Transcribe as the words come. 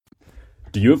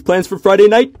Do you have plans for Friday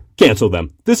night? Cancel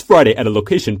them. This Friday at a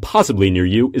location possibly near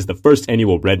you is the first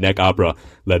annual Redneck Opera.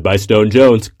 Led by Stone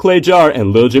Jones, Clay Jar,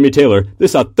 and Lil Jimmy Taylor,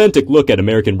 this authentic look at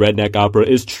American redneck opera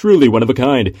is truly one of a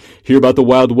kind. Hear about the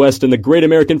Wild West and the great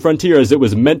American frontier as it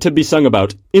was meant to be sung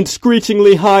about, in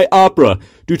screechingly high opera.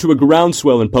 Due to a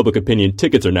groundswell in public opinion,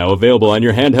 tickets are now available on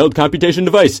your handheld computation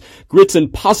device. Grits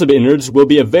and possum innards will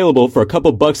be available for a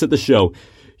couple bucks at the show.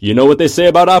 You know what they say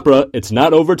about opera, it's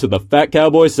not over till the fat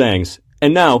cowboy sangs.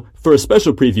 And now, for a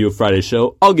special preview of Friday's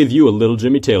show, I'll give you a little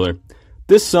Jimmy Taylor.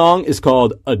 This song is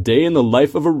called A Day in the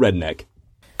Life of a Redneck.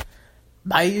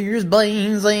 Bears,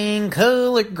 blazing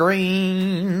collard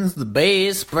greens, the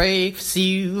best breakfast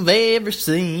you've ever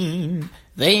seen.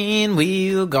 Then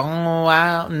we'll go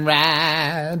out and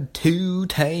ride to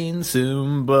tan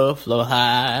some buffalo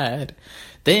hide.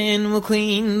 Then we'll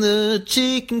clean the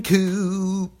chicken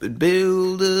coop and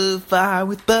build a fire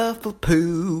with buffalo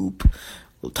poop.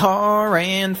 We'll tar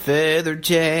and feather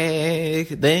jack,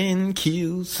 then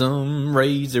kill some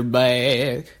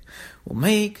razorback. We'll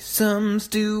make some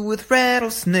stew with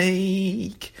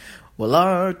rattlesnake, while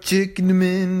our chicken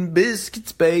and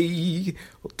biscuits bake.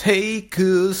 We'll take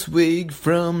a swig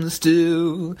from the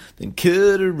stew, then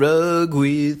cut a rug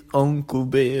with Uncle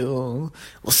Bill.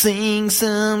 We'll sing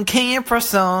some campfire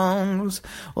songs,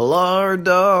 while our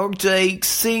dog Jake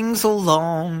sings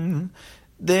along.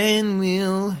 Then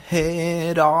we'll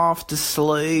head off to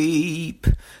sleep,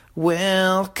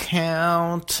 while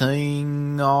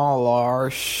counting all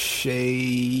our sheep.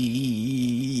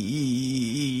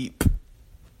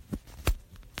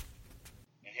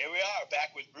 And here we are,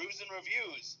 back with Brews and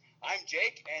Reviews. I'm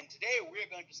Jake, and today we're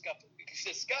going to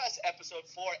discuss episode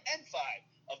 4 and 5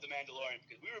 of The Mandalorian,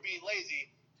 because we were being lazy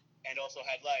and also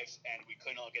had lives, and we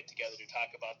couldn't all get together to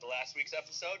talk about the last week's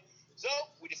episode. So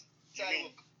we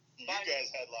decided you guys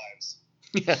had lives.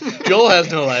 Yeah. Joel has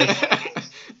no life.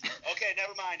 Okay,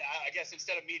 never mind. I guess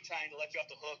instead of me trying to let you off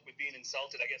the hook with being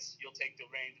insulted, I guess you'll take the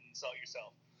reins and insult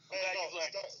yourself.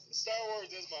 Star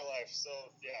Wars is my life, so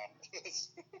yeah.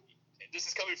 This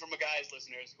is coming from a guy's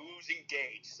listeners who's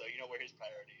engaged, so you know where his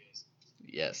priority is.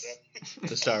 Yes,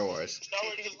 the Star Wars. Star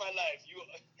Wars is my life.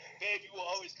 Babe, you will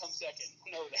always come second.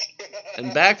 Know that.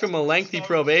 And back from a lengthy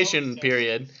probation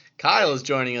period, Kyle is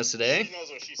joining us today.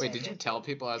 Wait, did you tell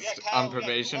people I was on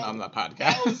probation on the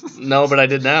podcast? No, but I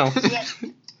did now. This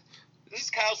is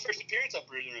Kyle's first appearance on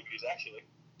Brews and Reviews, actually.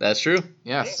 That's true.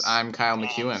 Yes, I'm Kyle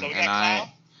McEwen, so and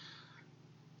I...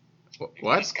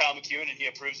 What? This is Kyle McEwen, and he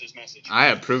approves this message. I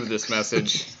approve this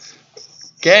message.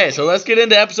 Okay, so let's get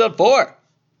into episode 4.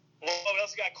 Well, we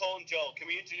also got Cole and Joel. Can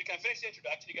I finish the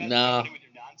introduction? You guys No. with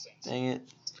your nonsense. Dang it.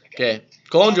 Okay,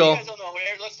 Cole and Joel. You guys don't know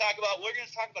here. We're going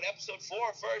to talk about episode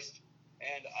 4 first,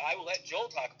 and I will let Joel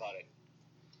talk about it.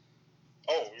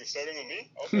 Oh, you're starting with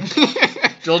me? Okay.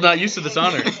 Joel's not used to this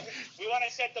honor. We want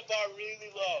to set the bar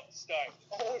really low to start.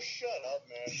 Oh, shut up,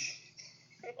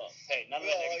 man. Well, hey, none of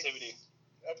that negativity.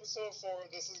 Episode 4,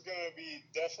 this is going to be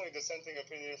definitely dissenting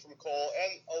opinion from Cole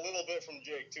and a little bit from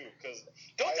Jake, too, because...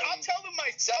 I'll tell them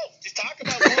myself. Just talk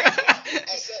about what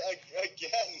I said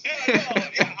again. Yeah, I know.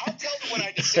 Yeah, I'll tell them when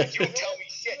I dissent. You tell me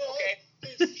shit, okay?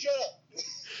 Dude, shut up.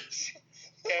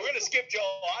 Okay, we're going to skip Joel.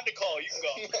 On to Cole. You can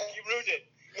go. You ruined it.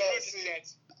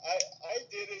 I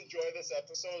did enjoy this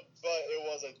episode, but it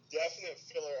was a definite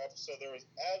filler episode. There was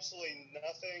absolutely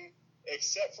nothing...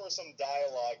 except for some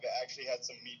dialogue that actually had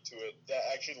some meat to it, that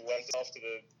actually lent itself to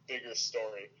the bigger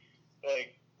story.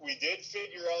 Like, we did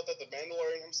figure out that the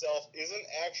Mandalorian himself isn't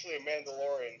actually a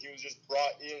Mandalorian. He was just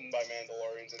brought in by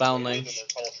Mandalorians and Foundlings. in their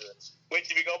culture. Which,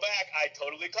 if you go back, I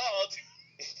totally called.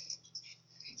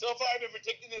 So far, I've been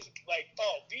predicting this,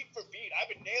 beat for beat.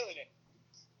 I've been nailing it.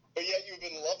 But yet, you've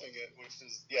been loving it, which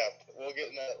is, we'll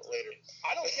get into that later.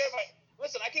 I don't care if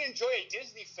Listen, I can enjoy a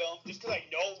Disney film just because I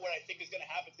know what I think is going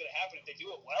to happen. If they do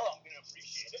it well, I'm going to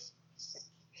appreciate it.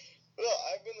 Well,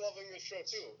 I've been loving this show,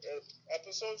 too.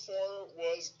 Episode 4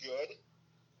 was good.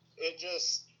 It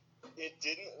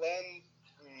didn't lend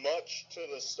much to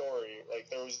the story. Like,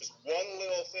 there was just one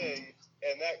little thing,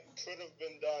 and that could have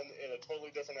been done in a totally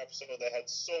different episode that had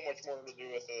so much more to do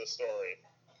with the story.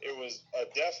 It was a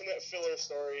definite filler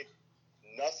story.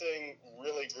 Nothing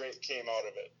really great came out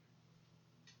of it.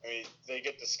 I mean, they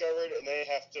get discovered and they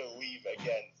have to leave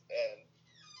again, and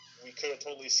we could have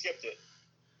totally skipped it.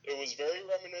 It was very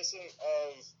reminiscent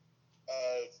of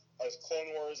a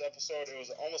Clone Wars episode. It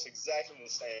was almost exactly the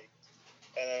same.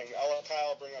 And then I'll let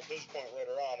Kyle bring up his point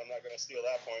later on. I'm not going to steal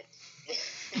that point.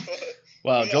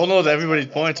 Wow, Joel knows everybody's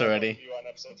points already. On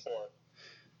episode 4.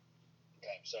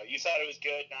 Okay, so you thought it was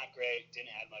good, not great, didn't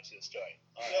add much to the story.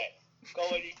 All right. Go,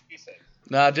 what do you think?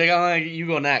 Nah, Jake, I'm going to let you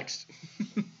go next.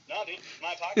 No, dude, it's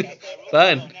my podcast.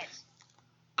 Fine. Next.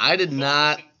 I did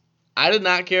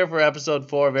not care for episode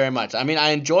 4 very much. I mean,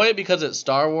 I enjoy it because it's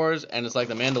Star Wars and it's like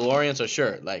The Mandalorian, so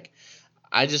sure. Like,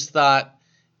 I just thought,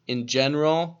 in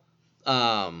general,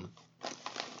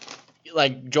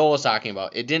 like Joel was talking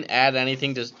about, it didn't add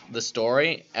anything to the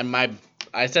story. And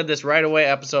I said this right away,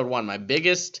 episode 1. My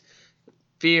biggest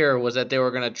fear was that they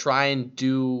were going to try and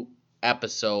do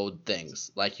episode things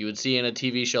like you would see in a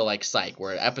TV show like Psych,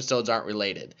 where episodes aren't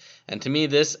related. And to me,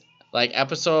 this, like,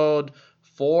 episode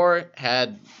 4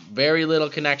 had very little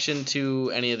connection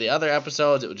to any of the other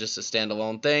episodes. It was just a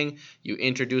standalone thing. You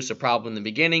introduce a problem in the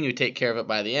beginning, you take care of it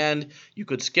by the end. You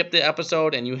could skip the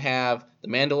episode and you have the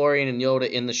Mandalorian and Yoda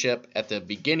in the ship at the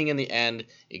beginning and the end,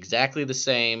 exactly the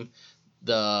same.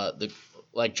 The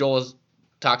like Joel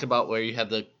talked about, where you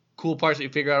had the cool parts that you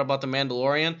figure out about the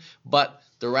Mandalorian, but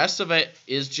the rest of it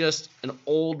is just an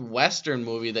old Western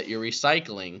movie that you're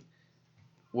recycling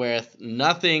with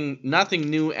nothing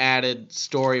new added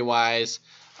story-wise,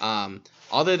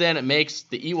 other than it makes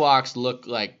the Ewoks look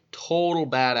like total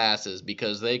badasses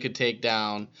because they could take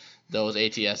down those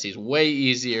ATSTs way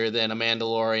easier than a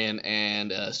Mandalorian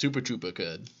and a Super Trooper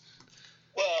could.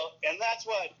 Well, and that's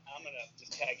what I'm going to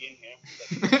just tag in here.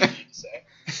 That's what I need to say.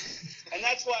 And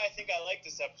that's why I think I like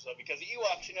this episode, because the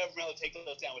Ewoks should never really take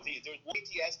those down with ease. There was one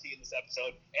ATST in this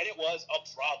episode, and it was a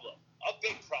problem. A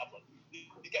big problem.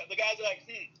 The guys are like,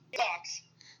 Ewoks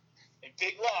and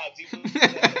big logs, even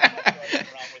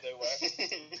around where they were.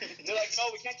 They're like,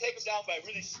 no, we can't take them down by a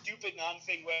really stupid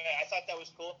non-thing way. I thought that was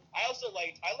cool. I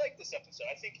like this episode.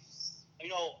 I think,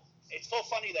 it's so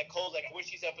funny that Cole's like, I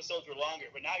wish these episodes were longer,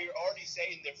 but now you're already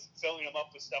saying they're filling them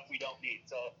up with stuff we don't need.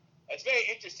 So it's very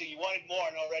interesting. You wanted more,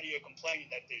 and already you're complaining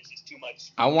that there's just too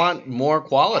much. I want more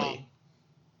quality.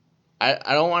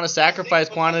 I don't want to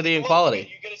sacrifice quantity and quality.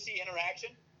 You're going to see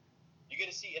interaction. You're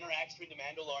going to see interaction between the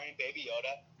Mandalorian and Baby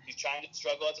Yoda. He's trying to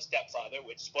struggle as a stepfather,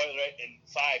 which, spoiler alert, in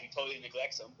 5, he totally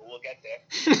neglects him, but we'll get there.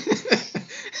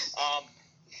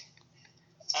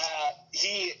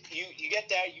 You get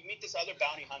there, you meet this other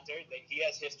bounty hunter that he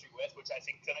has history with, which I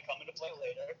think is going to come into play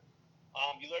later.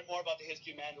 You learn more about the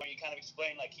history of Mandalorian. You kind of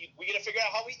explain, like, we got to figure out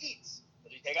how he eats.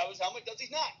 Does he take out his helmet? Does he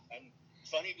not? And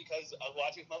it's funny because I was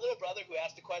watching with my little brother who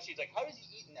asked the question. He's like, how does he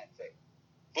eat in that thing?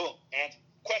 Boom. And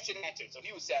question answered. So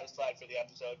he was satisfied for the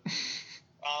episode.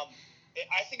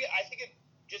 I think it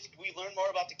just, we learn more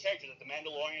about the character, that the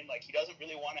Mandalorian, like, he doesn't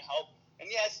really want to help. And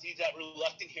yes, he's that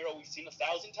reluctant hero we've seen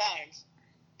 1,000 times.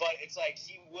 But it's like,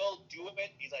 he will do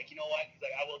it. He's like, you know what? He's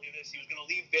like, I will do this. He was going to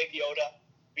leave Baby Yoda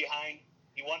behind.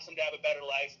 He wants him to have a better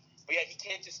life. But yet he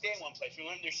can't just stay in one place. We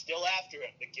learn they're still after him.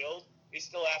 The guild is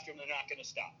still after him. They're not going to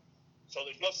stop. So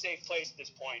there's no safe place at this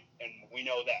point, and we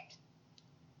know that.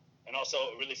 And also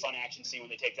a really fun action scene when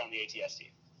they take down the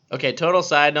ATST. Okay, total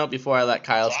side note before I let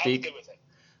Kyle So speak. I was good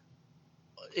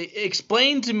with it.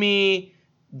 Explain to me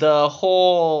the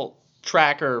whole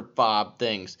tracker fob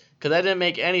things, because that didn't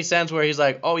make any sense, where he's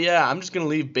like, oh yeah, I'm just going to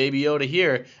leave Baby Yoda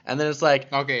here, and then it's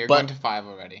like, Okay, you're but- going to 5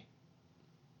 already.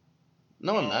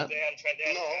 no, I'm not. They had to try,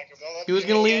 they had to track him. He was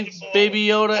going to leave Baby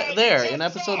Yoda there in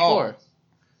episode 4.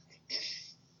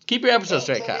 Keep your episode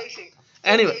straight, Kyle.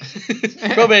 Anyway,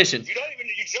 probation.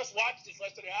 You just watched this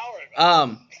less than an hour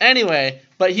ago. Anyway,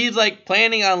 but he's like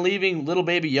planning on leaving little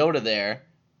Baby Yoda there,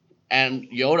 and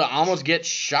Yoda almost gets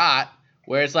shot,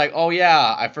 where it's like, oh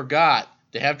yeah, I forgot.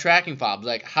 They have tracking fobs.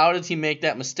 Like, how does he make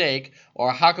that mistake?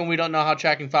 Or how come we don't know how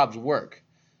tracking fobs work?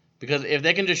 Because if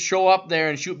they can just show up there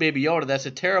and shoot Baby Yoda, that's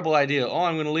a terrible idea. Oh,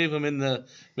 I'm going to leave him in the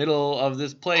middle of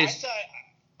this place.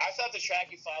 I thought the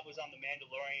tracking fob was on the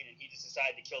Mandalorian, and he just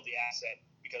decided to kill the asset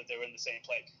because they were in the same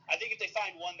place. I think if they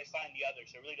find one, they find the other,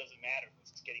 so it really doesn't matter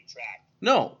who's getting tracked.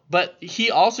 No, but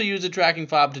he also used a tracking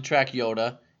fob to track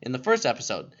Yoda in the first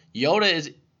episode. Yoda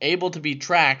is able to be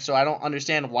tracked, so I don't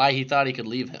understand why he thought he could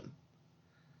leave him.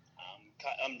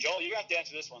 Joel, you're going to have to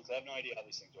answer this one, because I have no idea how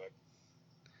these things work.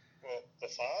 Well, the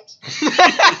fobs?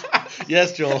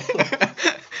 Yes, Joel.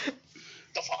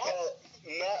 The fob?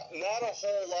 Not a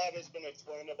whole lot has been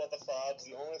explained about the fobs.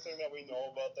 The only thing that we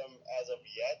know about them as of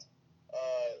yet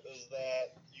is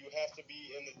that you have to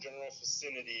be in the general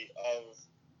vicinity of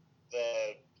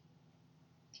the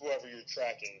whoever you're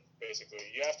tracking, basically.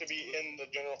 You have to be in the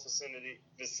general vicinity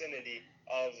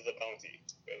of the bounty,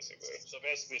 basically. So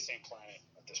basically the same planet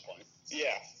at this point.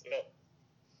 Yeah.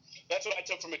 That's what I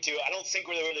took from it, too. I don't think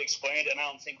we really explained it, and I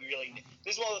don't think we really...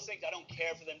 This is one of the things I don't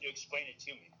care for them to explain it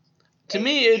to me. To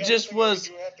me, it just The was...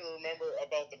 thing you have to remember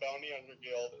about the Bounty Hunter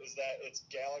Guild is that it's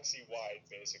galaxy-wide,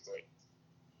 basically.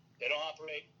 They don't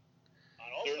operate on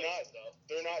all places, though.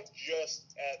 They're not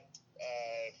just at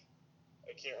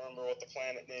I can't remember what the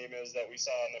planet name is that we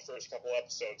saw in the first couple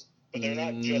episodes. But they're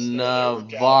not just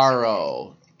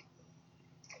Navarro.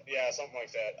 Yeah, something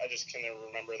like that. I just can't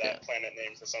remember that planet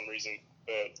name for some reason.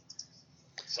 But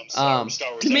some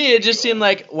Star Wars to me, it just seemed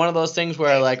like one of those things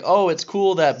where, like, oh, it's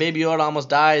cool that Baby Yoda almost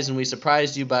dies, and we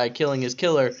surprised you by killing his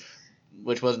killer,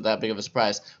 which wasn't that big of a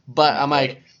surprise. But I'm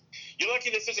like, you're lucky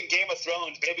this isn't Game of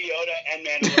Thrones. Baby Yoda and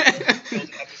Mandalorian killed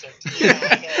in episode 2. Yeah,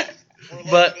 I know.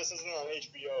 We're lucky this isn't on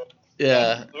HBO.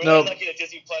 Yeah, we're lucky that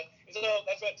Disney Plus. So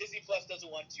that's why Disney Plus doesn't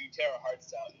want to tear our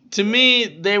hearts out. To me,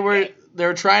 they were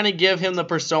trying to give him the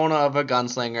persona of a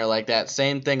gunslinger, like that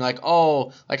same thing. Like,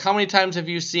 oh, like how many times have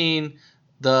you seen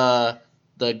the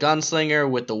gunslinger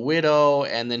with the widow,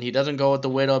 and then he doesn't go with the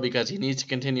widow because he needs to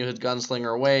continue his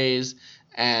gunslinger ways,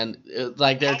 and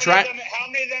like they're trying. How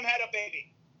many of them had a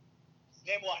baby?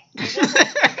 Name one. Left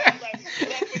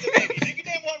with a baby. If you can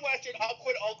name one Western, I'll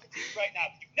quit all critiques right now.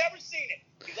 You've never seen it.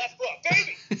 He left for a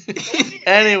baby.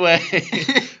 Anyway,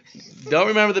 don't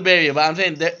remember the baby, but I'm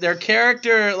saying their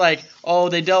character, like, oh,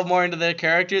 they delve more into their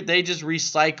character. They just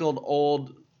recycled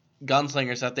old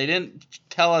gunslinger stuff. They didn't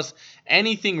tell us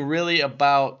anything really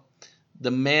about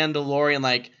the Mandalorian,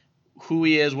 like who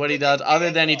he is, what he does,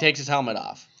 other than he takes his helmet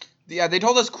off. Yeah, they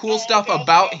told us cool stuff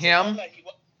about him.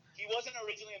 He wasn't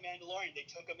originally a Mandalorian. They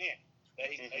took him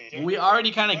in. We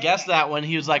already kind of guessed that when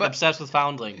he was like obsessed with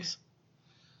foundlings.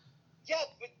 Yeah,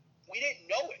 but we didn't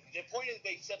know it. The point is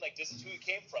they said, like, this is who he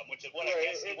came from, which is what I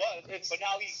guess it was. But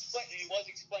now he was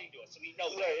explained to us, so we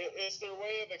know that. It's their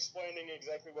way of explaining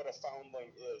exactly what a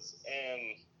foundling is.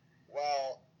 And,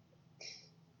 well,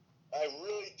 I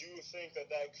really do think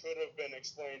that could have been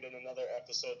explained in another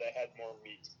episode that had more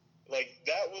meat. Like,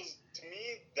 that was, to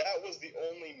me, that was the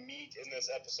only meat in this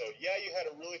episode. Yeah, you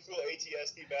had a really cool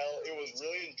AT-ST battle. It was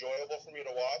really enjoyable for me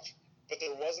to watch. But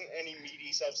there wasn't any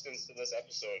meaty substance to this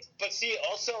episode. But see,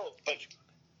 also, but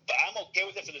I'm okay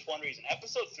with it for this one reason.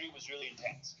 Episode 3 was really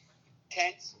intense.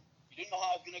 Tense. You didn't know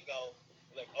how it was gonna go.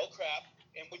 You're like, oh crap.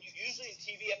 And when you usually in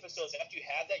TV episodes, after you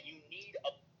have that, you need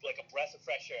a breath of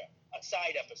fresh air, a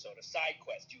side episode, a side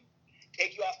quest. You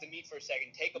take you off the meat for a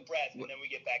second, take a breath, and then we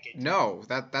get back into it. No,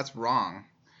 that's wrong.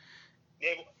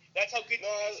 That's how good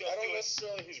I don't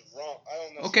necessarily he's wrong. I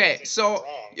don't necessarily Okay, so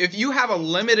if you have a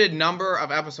limited number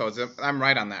of episodes, I'm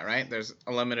right on that, right? There's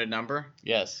a limited number?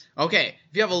 Yes. Okay,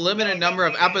 if you have a limited number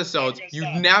of episodes, you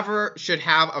never should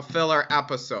have a filler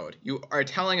episode. You are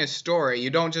telling a story. You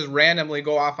don't just randomly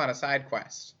go off on a side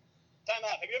quest. Time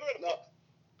out. Have you ever read a book?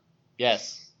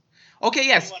 Yes. Okay,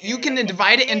 yes, you can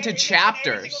divide it into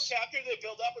chapters. Every single chapter they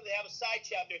build up, or they have a side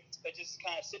chapter that just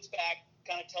kind of sits back,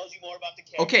 kind of tells you more about the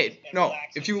character. Okay, no,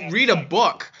 if you read a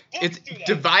book, it's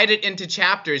divided into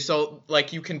chapters, so,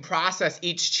 like, you can process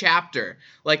each chapter.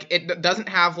 Like, it doesn't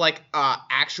have, like, a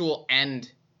actual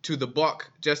end to the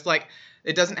book. Just, like,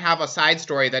 it doesn't have a side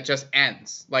story that just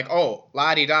ends. Like, oh,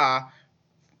 la-di-da,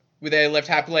 they lived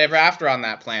happily ever after on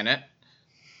that planet.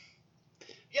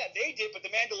 Yeah, they did, but the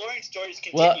Mandalorian stories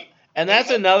continue. Well, and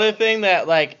that's another thing that,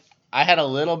 like, I had a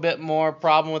little bit more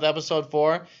problem with episode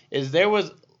 4, is there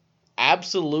was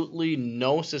absolutely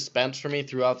no suspense for me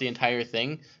throughout the entire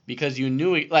thing, because you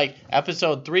knew, like,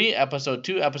 episode 3, episode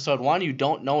 2, episode 1, you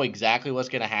don't know exactly what's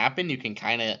going to happen. You can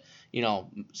kind of, you know,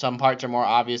 some parts are more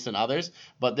obvious than others,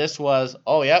 but this was,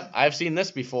 oh, yep, I've seen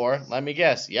this before. Let me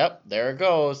guess. Yep, there it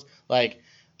goes. Like,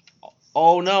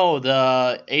 oh no,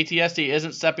 the AT-ST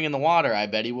isn't stepping in the water. I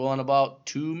bet he will in about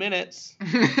 2 minutes.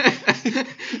 Well,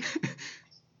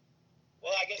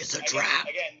 I guess it's a trap.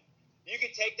 Again, you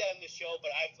can take that in the show,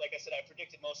 but like I said, I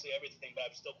predicted mostly everything, but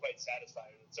I'm still quite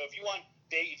satisfied with it. So if you want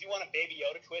a Baby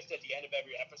Yoda twist at the end of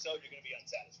every episode, you're gonna be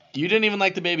unsatisfied. You didn't even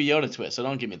like the Baby Yoda twist, so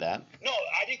don't give me that. No,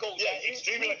 I didn't go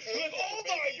extremely like, oh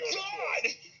my god!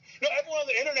 No, everyone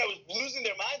on the internet was losing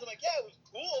their minds. I'm like, yeah, it was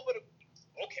cool, but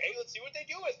okay, let's see what they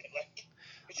do with it. Like,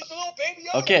 it's just a little Baby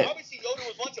Yoda. Okay. Obviously, Yoda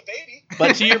was once a baby.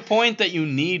 But to your point that you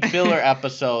need filler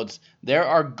episodes, there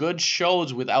are good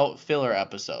shows without filler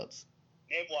episodes.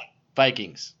 Name one.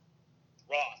 Vikings.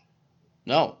 Raw.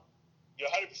 No. You're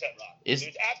 100% wrong. There's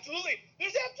absolutely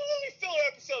filler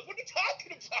episodes. What are you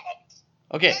talking about?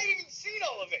 Okay. I haven't even seen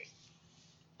all of it.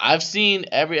 I've seen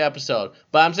every episode,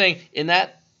 but I'm saying in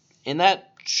that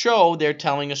show they're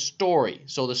telling a story,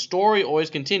 so the story always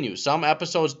continues. Some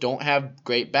episodes don't have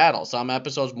great battles. Some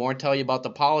episodes more tell you about the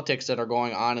politics that are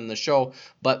going on in the show,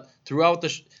 but throughout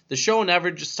the show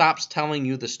never just stops telling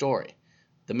you the story.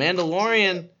 The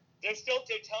Mandalorian. They're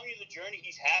telling you the journey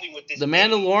he's having with this. The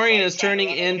Mandalorian is turning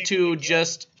into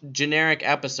just generic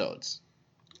episodes.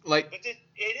 Like, but it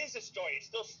is a story. It's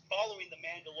still following the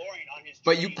Mandalorian on his journey.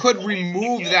 But you could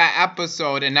remove that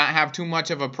episode and not have too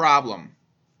much of a problem.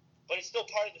 But it's still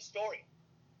part of the story.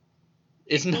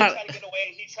 It's He not. tried to get away,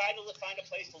 and he tried to find a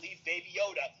place to leave Baby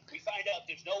Yoda. We find out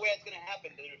there's no way it's going to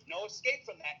happen. There's no escape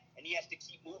from that, and he has to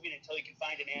keep moving until he can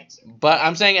find an answer. But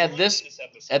I'm saying Learned at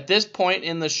episode. this point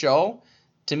in the show,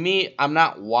 to me, I'm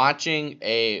not watching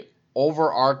a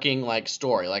overarching like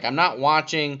story. Like I'm not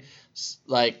watching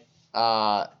like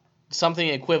something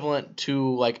equivalent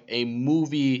to like a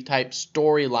movie type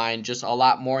storyline, just a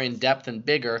lot more in depth and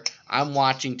bigger. I'm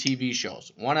watching TV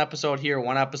shows. One episode here,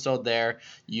 one episode there.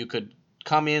 You could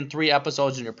come in 3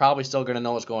 episodes and you're probably still going to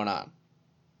know what's going on.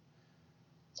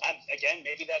 Again,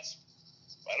 maybe that's,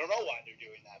 I don't know why they're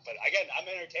doing that, but again, I'm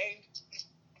entertained.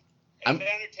 I'm- If they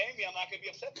entertain me, I'm not going to be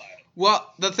upset by it.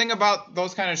 Well, the thing about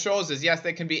those kind of shows is, yes,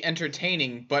 they can be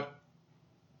entertaining, but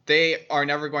they are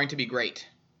never going to be great.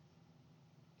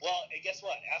 Well, and guess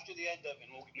what? After the end of, and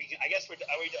we can, I guess are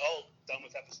we all done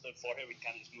with episode 4 here? We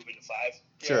can kind of just move into 5.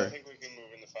 Sure. Yeah, I think we can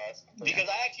move into 5. Because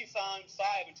I actually found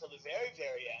 5 until the very,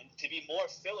 very end to be more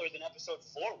filler than episode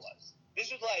 4 was. This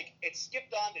was like, it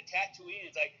skipped on to Tatooine.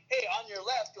 It's like, hey, on your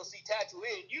left, you'll see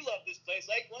Tatooine. You love this place.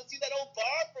 Like, want to see that old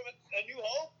bar from A New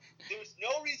Hope? There was no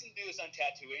reason to do this on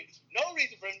Tatooine. No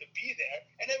reason for him to be there.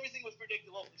 And everything was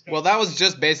predictable. Well, that was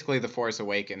just basically The Force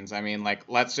Awakens. I mean, like,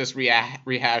 let's just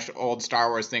rehash old Star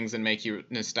Wars things and make you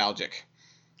nostalgic.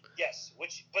 Yes,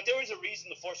 but there was a reason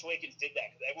The Force Awakens did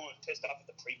that, because everyone was pissed off at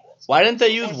the prequels. Why didn't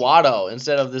they use Watto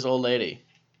instead of this old lady?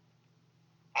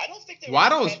 I don't think they were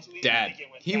Watto's Tatooine to dead. begin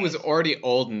with, He was guys. already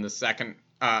old in the second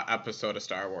episode of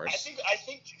Star Wars. I think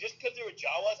just because they were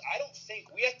Jawas, I don't think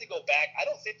we have to go back. I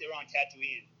don't think they were on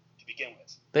Tatooine to begin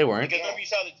with. They weren't. Because remember you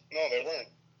saw the. No, they weren't.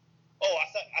 Oh, I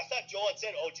thought Joel had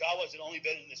said, Jawas had only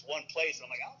been in this one place. And I'm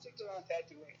like, I don't think they're on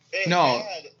Tatooine. They No.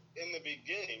 had in the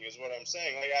beginning, is what I'm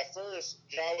saying. Like, at first,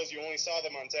 Jawas, you only saw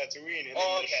them on Tatooine, and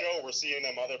Oh, in the okay. show, we're seeing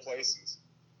them other places.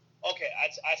 Okay, I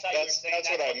thought you were saying That's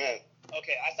what I meant.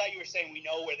 Okay, I thought you were saying we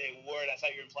know where they were, and I thought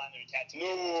you were implying they're in Tatooine.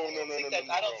 No.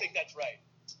 I don't think that's right.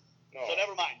 No. So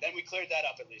never mind. Then we cleared that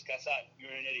up at least. 'Cause I thought you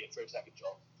were an idiot for a second,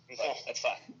 Joel. But No. that's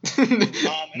fine. And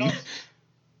also,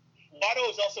 Watto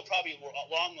is also probably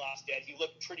long lost dead. He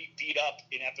looked pretty beat up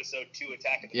in episode 2,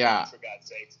 Attack of the Yeah. Clones, for God's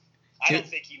sakes. I don't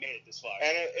think he made it this far.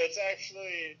 And it's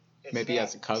actually... It's Maybe not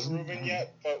as a cousin? proven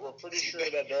yet, but we're pretty sure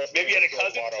that Darth Maybe he had a Vader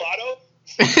cousin, killed Plotto.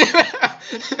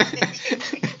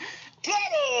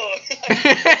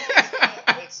 Plotto!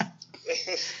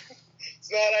 It's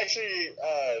not actually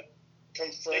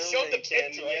confirmed They showed the in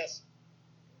canon picture, yet,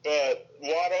 but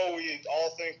Watto we all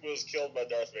think was killed by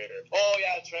Darth Vader. Oh,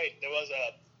 yeah, that's right. There was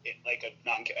a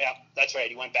non... Yeah, that's right.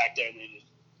 He went back there and they just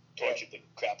tortured the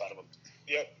crap out of him.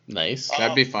 Yep. Nice.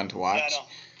 That'd be fun to watch.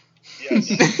 Yeah, I know.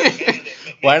 Yes.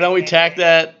 Why don't we tack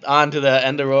that onto the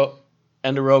end of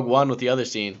Rogue One with the other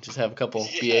scene? Just have a couple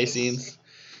BA Yes. scenes.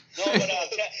 No, but we gotta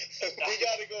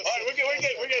go. All right, we're getting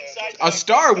sidetracked. A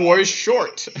Star Wars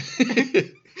short. Chapter 5,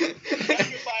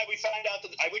 we find out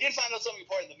that we did find out something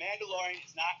important. The Mandalorian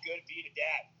is not good at being a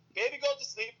dad. Baby goes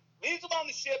to sleep, leaves him on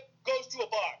the ship, goes to a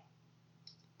bar.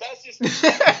 That's just. I'm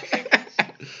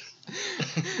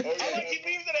like, he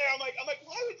leaves it there. I'm like,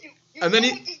 why would you? You And know then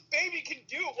he- what this baby can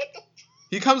do? What the?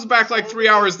 He comes back like 3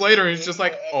 hours later and he's just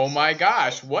like, oh my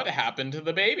gosh, what happened to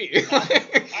the baby? I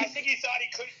think he thought he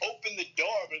couldn't open the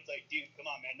door, but it's like, dude, come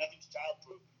on, man, nothing's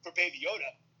childproof for Baby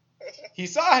Yoda. He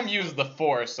saw him use the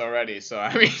Force already, so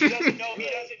I mean. He doesn't know, but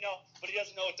he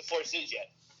doesn't know what the Force is yet.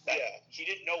 Yeah. He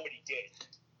didn't know what he did.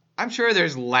 I'm sure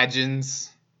there's legends.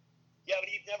 Yeah, but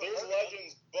he's never There's heard of them.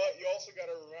 legends, but you also got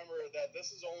to remember that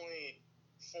this is only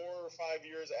 4 or 5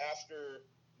 years after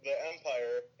the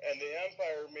Empire, and the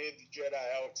Empire made the Jedi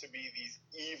out to be these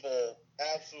evil,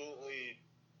 absolutely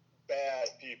bad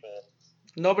people.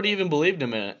 Nobody even believed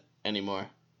him in it anymore.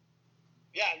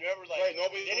 Yeah, remember, like, Right?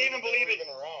 Nobody they didn't even believe it.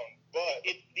 even around. But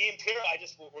The Imperial.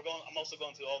 I'm also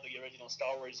going through all the original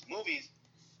Star Wars movies,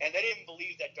 and they didn't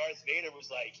believe that Darth Vader was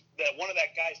like that. One of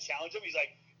that guys challenged him. He's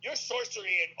like, "Your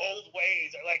sorcery and old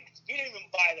ways are like." He didn't even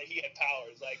buy that he had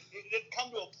powers. Like, it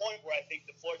come to a point where I think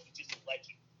the Force was just a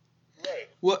legend. right.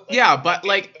 Well, yeah, but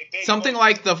like something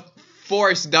like the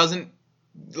Force doesn't,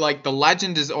 like the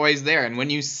legend is always there, and when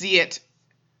you see it,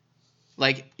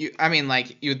 like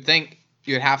you'd think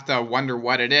you'd have to wonder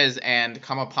what it is and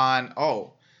come upon,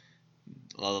 oh,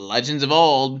 well, the legends of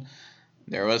old,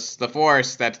 there was the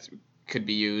Force that could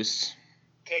be used.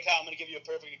 Okay, Kyle, I'm going to give you a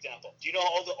perfect example. Do you know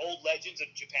all the old legends of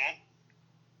Japan?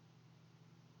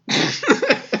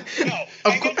 No.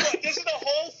 Of And guess course. what? This is the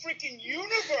whole freaking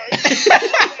universe.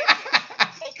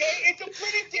 Okay? It's a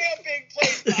pretty damn big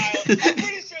place, Kyle. I'm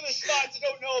pretty sure there's spots that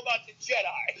don't know about the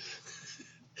Jedi.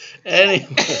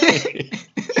 Anyway.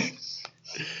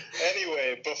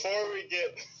 Anyway, before we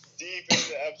get deep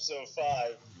into episode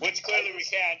 5, Which clearly we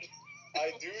can.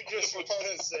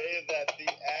 say that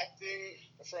the acting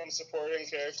from supporting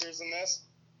characters in this,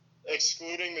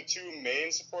 excluding the two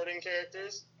main supporting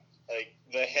characters, like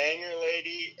the hanger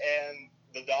lady and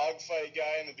the dogfight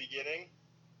guy in the beginning,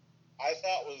 I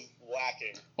thought was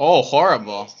lacking. Oh,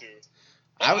 horrible. Those two.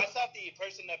 I thought the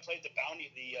person that played the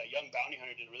young bounty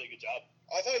hunter, did a really good job.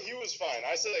 I thought he was fine.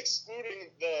 I said excluding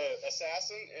the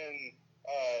assassin and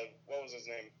what was his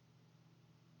name?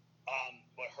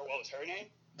 What was her name?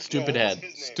 Stupid No, what head.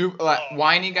 was his name?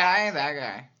 Whiny guy? That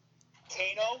guy.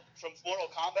 Kano from Mortal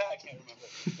Kombat. I can't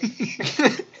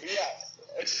remember.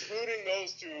 Yeah, excluding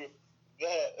those two,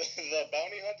 the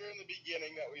bounty hunter in the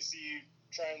beginning that we see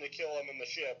trying to kill him in the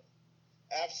ship,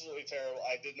 absolutely terrible.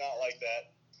 I did not like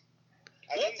that.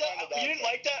 You didn't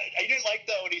like that? You didn't like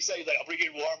that when he said, he's like, I'll bring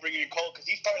you in warm, bring you in cold, because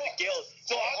he's part of the guild.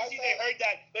 So obviously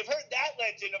they've heard that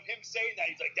legend of him saying that.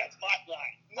 He's like, that's my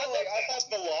line. No, I thought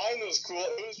the line was cool.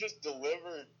 It was just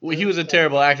delivered. Well, he was a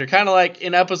terrible actor. Kind of like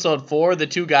in episode 4, the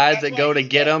two guys that go to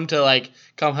get him to like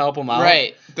come help him out.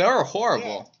 Right. They were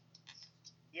horrible.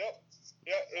 Yeah. Yep.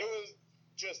 Yeah, it was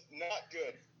just not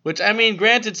good. Which, I mean,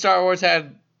 granted, Star Wars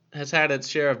has had its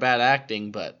share of bad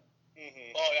acting, but...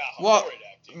 Mm-hmm. Oh, yeah. Well, Horrid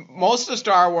acting. most of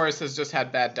Star Wars has just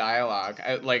had bad dialogue,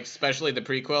 like especially the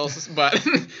prequels, but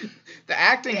the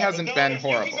acting hasn't been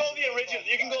horrible.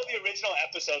 You can go to the original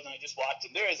episodes and I just watch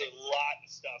them. There is a lot of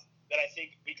stuff that I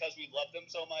think because we love them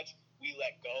so much, we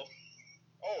let go.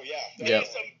 Oh, yeah. There is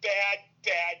some bad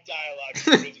dialogue in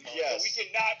the original. Yes. So we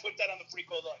cannot put that on the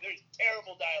prequels. There's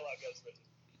terrible dialogue that's written.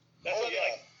 That's what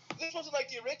like, this wasn't like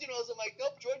the originals. I'm like,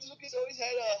 nope, George Lucas always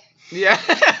had a... Yeah,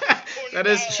 that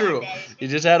is true. He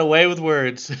just had a way with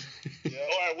words. Yeah.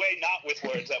 Or a way not with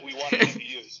words that we wanted him to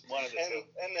use. One of the two.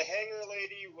 And the hanger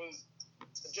lady was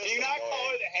just Do you not call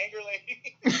her annoying. the hanger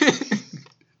lady?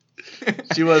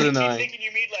 She was She's annoying. thinking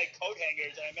you mean like coat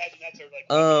hangers. I imagine that's her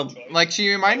like choice. Like she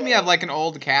reminded me of like an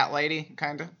old cat lady,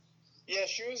 kind of. Yeah,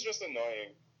 she was just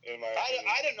annoying, in my opinion.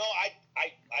 I don't know.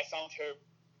 I found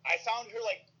her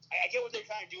like I get what they're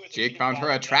trying to do with her. Jake found her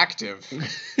attractive.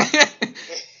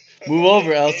 Move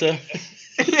over, Elsa.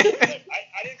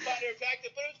 I didn't find her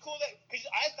attractive, but it was cool that because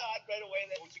I thought right away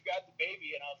that when she got the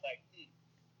baby, and I was like,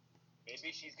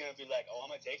 maybe she's gonna be like, oh, I'm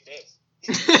gonna take this.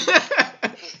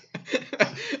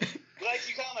 Like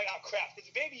you kind of like, oh crap, because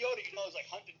Baby Yoda, you know, is like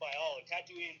hunted by all. And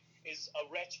Tatooine is a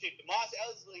wretched. Mos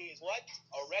Eisley is what?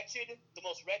 The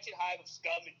most wretched hive of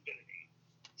scum and villainy.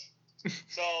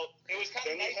 So it was kind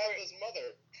of Then nice. you have his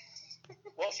mother.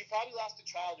 Well, she probably lost a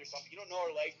child or something. You don't know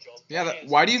her life, Joel. Yeah,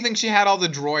 why do you think she had all the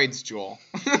droids, Joel?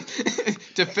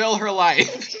 To fill her life.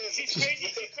 She's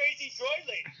crazy droid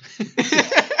lady.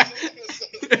 I was gonna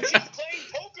say that. She's playing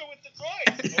poker with the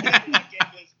droids. Whatever that game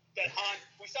was that Han.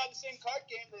 We saw the same card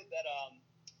game that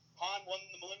Han won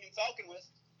the Millennium Falcon with.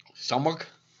 Stomach.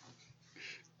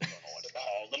 I don't know what it's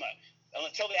called.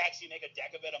 Until they actually make a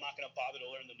deck of it, I'm not gonna bother to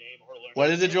learn the name or learn. What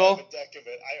is it, I Joel? have a deck of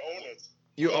it. I own it.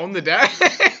 You own the deck?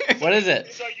 What is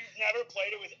it? So you've never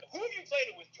played it with? Who have you played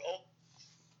it with, Joel?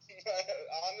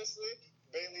 Honestly,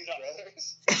 Bailey's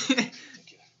brothers.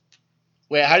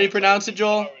 Wait, how do you pronounce it,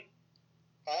 Joel?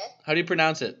 Huh? How do you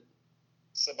pronounce it?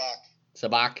 Sabak.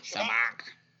 Sabak. Sabak.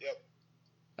 Yep.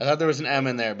 I thought there was an M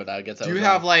in there, but I guess that Do was you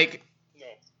have wrong. No.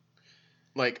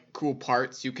 like cool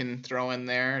parts you can throw in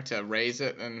there to raise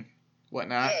it and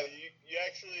whatnot? Yeah, you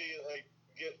actually like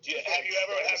get. Have you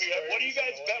ever? What do you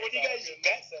guys bet? What do you guys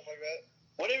bet? Stuff like that.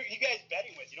 What are you guys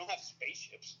betting with? You don't have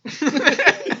spaceships. Like,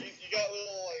 you got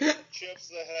little like chips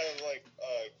that have like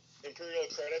Imperial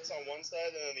credits on one side,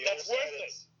 and then the That's other side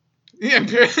worthless.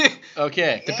 Yeah.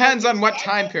 Okay. Depends on what I'd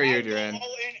time go- period I'd you're go in.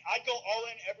 I'd go all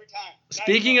in every time.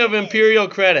 Speaking of Imperial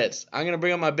credits, I'm going to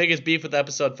bring up my biggest beef with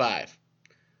episode 5.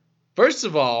 First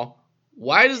of all,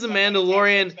 why does the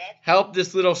Mandalorian help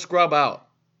this little scrub out?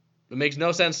 It makes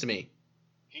no sense to me.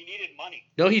 He needed money.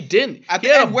 No, he didn't. At He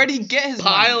the had end, where did he get his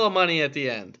pile money? of money at the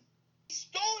end. He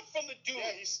stole it from the dude.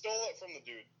 Yeah, he stole it from the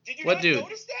dude. Did you What not dude?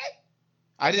 notice that?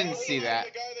 I didn't Oh, see yeah, that.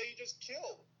 The guy that he just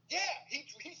killed. Yeah, he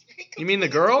You mean the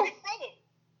girl? took it from him.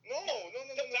 No.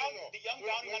 The young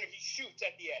bounty hunter, he shoots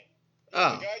at the end.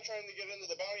 Oh. The guy trying to get into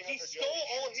the bounty He hunter stole jail,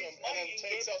 he all of shoots his him and then money and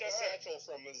takes gave out it the to her. satchel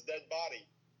from his dead body.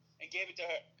 And gave it to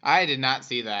her. I did not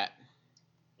see that.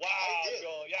 Wow, I did.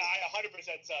 Joel. Yeah, I 100%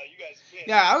 saw it. You guys.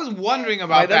 Yeah, I was wondering Wait,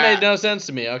 about that that. made no sense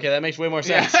to me. Okay, that makes way more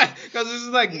sense. Yeah, because this is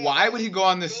like, Yeah, why would he go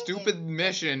on this still stupid like-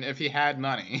 mission if he had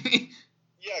money?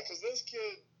 Yeah, because this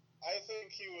kid, I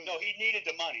think he was. No, he needed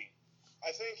the money.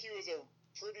 I think he was a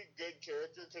pretty good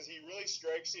character because he really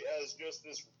strikes you as just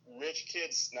this rich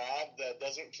kid snob that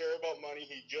doesn't care about money.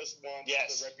 He just wants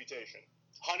Yes. the reputation.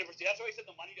 100%. That's why he said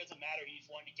the money doesn't matter. He just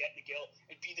wanted to get in the guild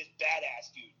and be this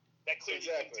badass dude. That clearly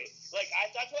Exactly.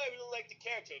 that's why I really liked the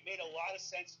character. It made a lot of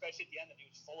sense, especially at the end, that he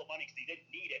was full of money because he didn't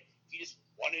need it. He just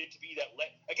wanted it to be that.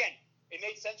 Again, it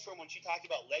made sense for him when she talked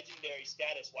about legendary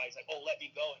status. Why he's like, "Oh, let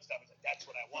me go" and stuff. He's like, "That's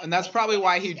what I want." And that's Only probably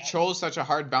why he legendary status. chose such a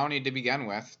hard bounty to begin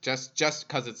with, just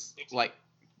because it's like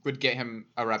would get him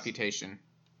a reputation.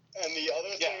 And the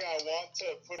other thing I want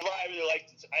to put. Well, I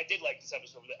did like this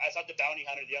episode. I thought the bounty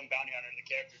hunter, the young bounty hunter, the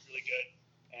character is really good,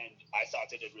 and I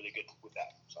thought they did really good with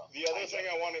that. So The other thing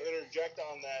I want to interject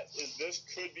on that is this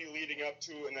could be leading up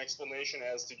to an explanation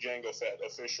as to Jango Fett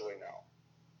officially now.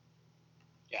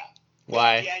 yeah.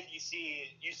 Why? At the end, you see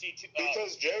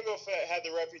Because Jango Fett had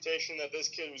the reputation that this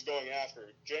kid was going after.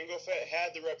 Jango Fett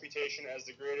had the reputation as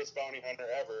the greatest bounty hunter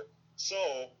ever. So,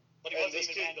 but he and wasn't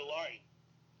this even kid- Mandalorian.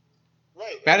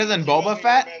 right. Better and than he Boba wasn't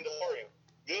Fett? even a Mandalorian.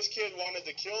 This kid wanted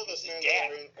to kill this Yeah.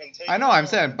 Mandalorian and take I know, him I'm out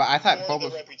saying, but I thought for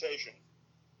Boba. the reputation.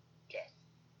 Okay.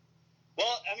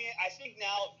 Well, I mean, I think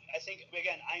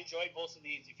again, I enjoyed both of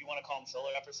these. If you want to call them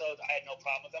filler episodes, I had no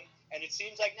problem with them. And it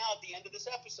seems like now at the end of this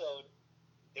episode,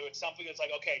 there was something that's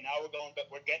like, okay, now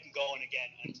we're getting going again.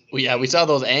 Into the Well, yeah, we saw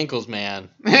those ankles, man.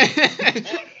 Well,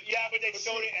 yeah, but they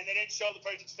showed it, and they didn't show the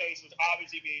person's face, which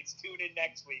obviously means tune in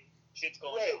next week. Shit's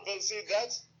going Right, on. but see,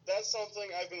 that's something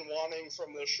I've been wanting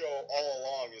from this show all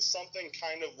along, is something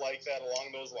kind of like that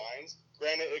along those lines.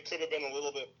 Granted, it could have been a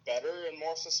little bit better and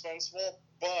more suspenseful,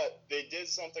 but they did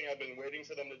something I've been waiting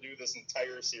for them to do this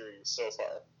entire series so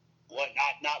far. What?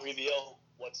 Not reveal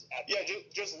what's at the Yeah, end?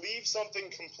 just leave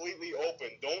something completely open.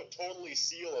 Don't totally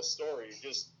seal a story.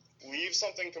 Just leave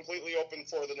something completely open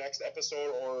for the next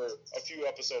episode or a few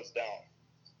episodes down.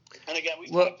 And again, we've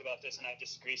Well- talked about this, and I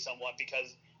disagree somewhat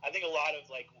because I think a lot of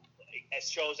as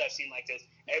shows I've seen like this,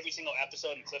 every single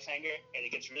episode in cliffhanger, and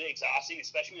it gets really exhausting,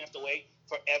 especially when you have to wait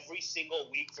for every single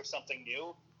week for something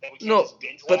new that we can't No, just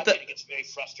binge but watch. the- It gets very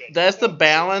frustrating. That's the I'm not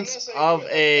balance saying of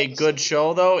good a episode. good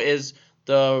show, though, is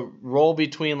the role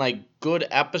between like good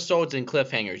episodes and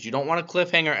cliffhangers. You don't want a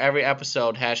cliffhanger every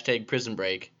episode. # Prison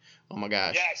Break. Oh my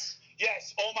gosh.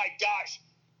 Yes. Oh my gosh.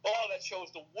 Oh, that show's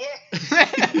the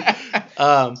worst.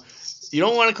 You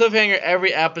don't want a cliffhanger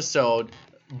every episode,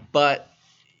 but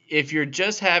if you're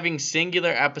just having singular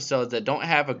episodes that don't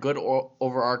have a good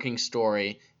overarching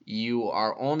story, you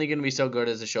are only going to be so good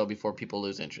as a show before people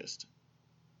lose interest.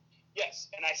 Yes,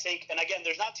 and I think, and again,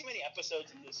 there's not too many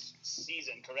episodes in this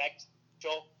season, correct,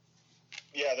 Joel?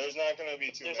 Yeah, there's not going to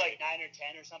be too There's many. like 9 or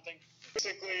 10 or something.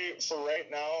 Basically, for right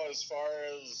now, as far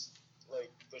as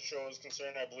like the show is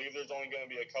concerned, I believe there's only going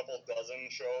to be a couple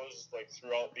dozen shows like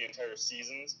throughout the entire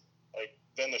seasons. Like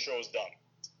then the show's done.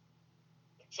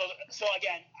 So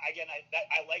again,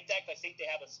 I like that because I think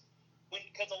they have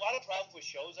because a lot of problems with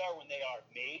shows are when they are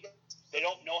made, they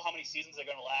don't know how many seasons they're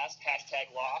going to last.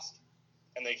 # lost.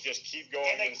 And they just keep going.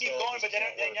 And they keep until going, it but just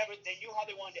can't work. they knew how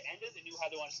they wanted to end it. They knew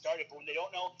how they wanted to start it. But when they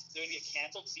don't know they're going to get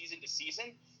canceled season to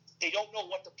season, they don't know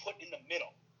what to put in the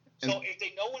middle. So if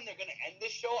they know when they're going to end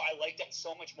this show, I like that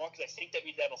so much more because I think that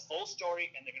we have a full story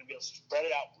and they're going to be able to spread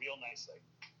it out real nicely.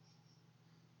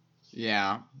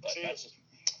 Yeah, But See, that's just,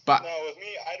 but Now, with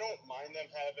me, I don't mind them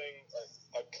having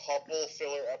a couple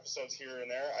filler episodes here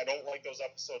and there. I don't like those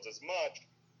episodes as much,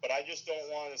 but I just don't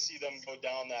want to see them go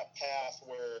down that path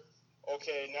where,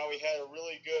 okay, now we had a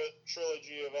really good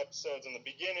trilogy of episodes in the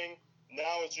beginning.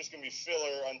 Now it's just going to be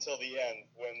filler until the end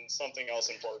when something else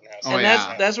important has to Oh, And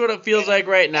yeah. that's what it feels like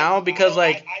right now because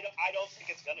like I don't think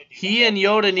it's going to do he that. and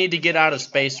Yoda need to get out of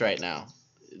space right now.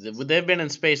 They've been in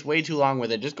space way too long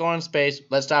with it. Just go in space.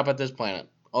 Let's stop at this planet.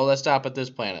 Oh, let's stop at this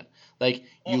planet. Like,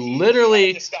 Well, you he literally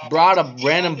had to stop brought a it. He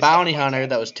random had to stop bounty it. hunter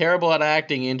that was terrible at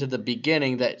acting into the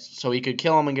beginning so he could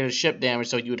kill him and get his ship damaged,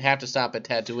 so you would have to stop at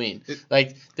Tatooine.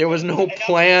 Like, there was no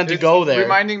plan to it's go there.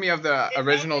 reminding me of the It's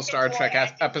original not Star the Trek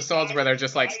point. episodes where they're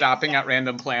just like stopping at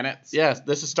random planets. Yes,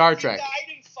 this is Star Trek. He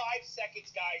died in 5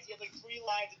 seconds, guys. He had like 3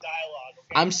 lines of dialogue.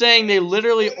 Okay? I'm saying they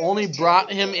literally only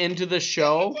brought him into the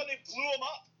show. That's why they blew him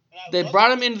up. And I They love brought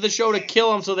it. him into the show to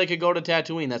kill him so they could go to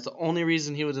Tatooine. That's the only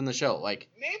reason he was in the show. Like,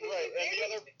 Maybe, Right, and maybe the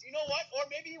other- you know what? Or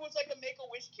maybe he was like a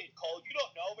Make-A-Wish kid, Cole. You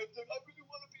don't know. Maybe they're like, I really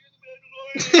want to be in the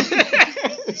Mandalorian.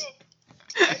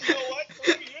 And you know what?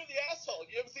 Maybe you're the asshole.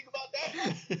 You ever think about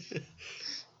that?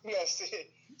 No, see,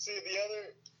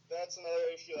 that's another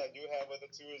issue I do have with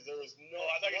it too, is there was no. Oh,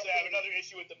 I thought you said I have another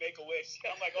issue with the Make-A-Wish.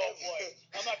 I'm like, oh boy.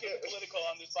 I'm not getting political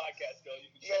on this podcast, though.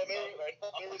 You can No, shut me up right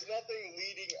now. there was nothing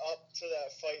leading up to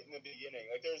that fight in the beginning.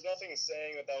 Like there was nothing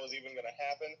saying that was even going to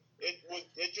happen. It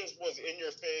just was in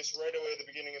your face right away at the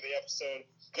beginning of the episode.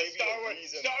 Because Maybe Star a Wars,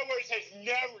 reason. Star Wars has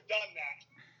never done that.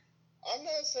 I'm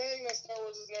not saying that Star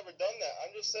Wars has never done that.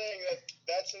 I'm just saying that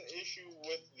that's an issue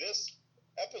with this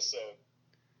episode.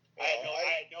 I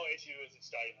had no issue with it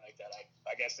starting like that.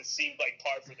 I guess it seemed like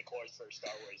par for the course for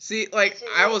Star Wars. See, like,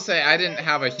 I will say I didn't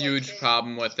have a huge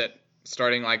problem with it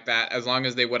starting like that, as long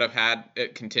as they would have had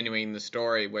it continuing the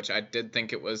story, which I did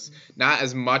think it was not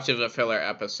as much of a filler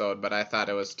episode, but I thought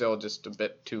it was still just a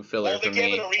bit too filler for me. They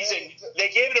gave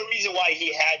it a reason why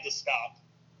he had to stop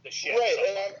the ship. Right,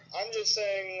 and I'm just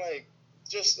saying, like,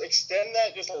 just extend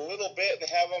that just a little bit and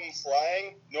have them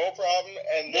flying, no problem,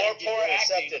 and More then poor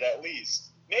intercept acting. it at least.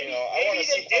 Maybe I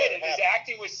they did, and his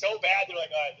acting was so bad, they're like,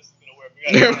 all right, this is going to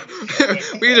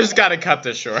work. We just got to cut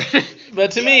this short.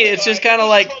 But to me, it's just kind of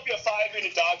like, It's supposed to be a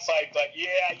 5-minute dogfight, but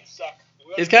yeah, you suck.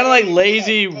 it's kind of like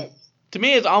lazy. To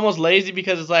me, it's almost lazy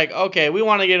because it's like, okay, we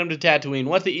want to get him to Tatooine.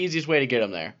 What's the easiest way to get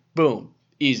him there? Boom.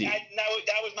 Easy.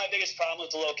 That was my biggest problem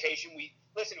with the location.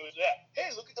 Listen, it was hey,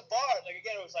 look at the bar. Like,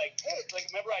 again, it was like, hey, like,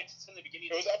 remember I said in the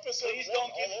beginning, It was episode please 1 don't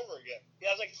all over again.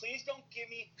 Yeah, I was like, please do not give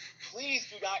me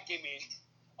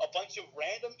a bunch of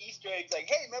random Easter eggs. Like,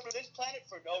 hey, remember this planet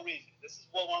for no reason. This is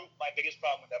one of my biggest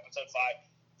problem with episode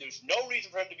 5. There's no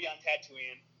reason for him to be on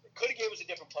Tatooine. They could have gave us a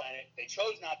different planet. They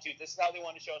chose not to. This is how they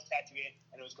wanted to show us Tatooine,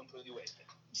 and it was completely wasted.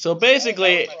 So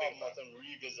basically, No problem with them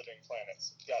revisiting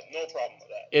planets. Got no problem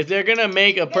with that. if they're gonna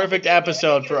make a perfect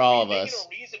episode for all of us, Make it a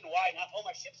reason why, not,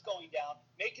 my ship's going down.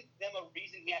 Make them a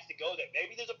reason he has to go there.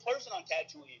 Maybe there's a person on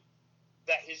Tatooine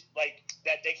that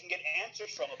they can get answers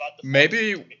from about the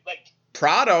Maybe like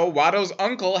Prado, Watto's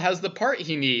uncle, has the part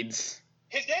he needs.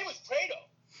 his name was Prado.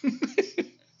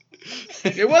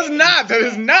 It was not. That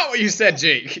is not what you said,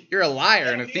 Jake. You're a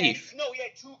liar and a thief. No, he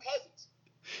had 2 cousins.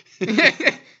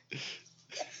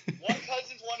 One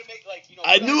cousin wanted to make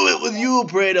I knew it was you,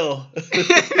 Prado. You've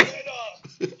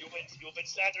been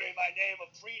slandering my name of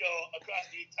Frito across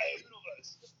the entire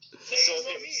universe. So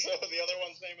the other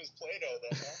one's name is Plato,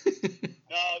 then, huh?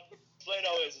 No,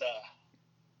 Plato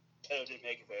didn't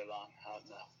make it very long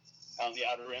on the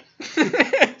outer rim.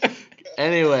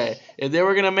 Anyway, if they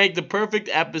were gonna make the perfect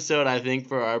episode, I think,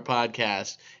 for our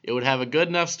podcast, it would have a good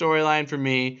enough storyline for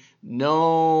me.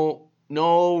 No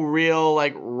real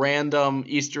like random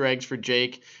Easter eggs for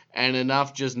Jake, and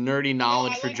enough just nerdy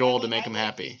knowledge for Joel to make him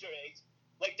happy. Easter eggs.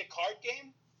 Like the card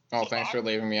game. Oh, thanks for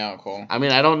leaving me out, Cole. I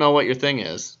mean, I don't know what your thing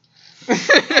is. I'm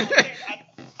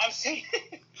saying,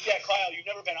 yeah, Kyle, you've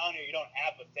never been on here. You don't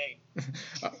have a thing.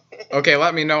 Okay,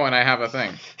 let me know when I have a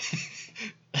thing.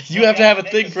 You have to have a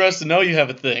thing for us to know you have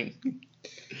a thing.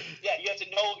 Yeah, you have to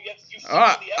know. You've seen the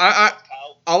episode,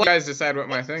 Kyle. I'll let you guys decide what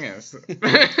my thing is.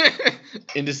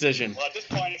 Indecision. Well, at this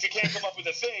point, if you can't come up with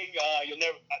a thing, you'll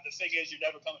never. The thing is, you're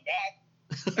never coming back.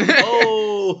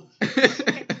 Oh. You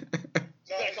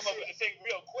gotta come up with a thing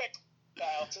real quick,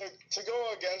 Kyle. To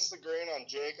go against the grain on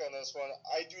Jake on this one,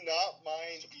 I do not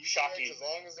mind Easter eggs as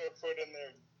long as they're put in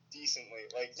there decently.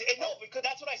 Like, No, because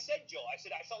that's what I said, Joe. I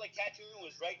said I felt like Tatooine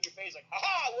was right in your face, like,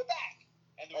 haha, we're back.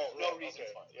 And there was no reason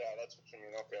for it. Yeah, that's what you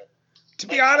mean. Okay. To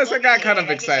be honest, I got kind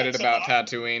of excited about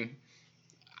Tatooine.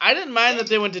 I didn't mind that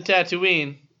they went to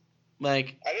Tatooine.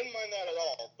 Like, I didn't mind that at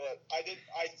all, but I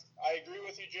agree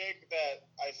with you, Jake, that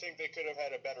I think they could have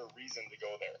had a better reason to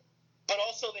go there. But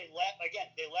also, they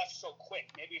left so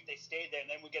quick. Maybe if they stayed there, and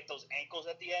then we get those ankles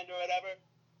at the end or whatever,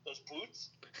 those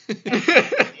boots.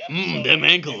 Them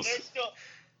ankles. They're still,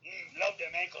 love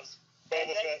them ankles. And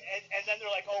then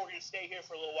they're like, oh, we're going to stay here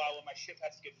for a little while while my ship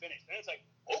has to get finished. And it's like,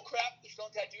 oh, crap, they're still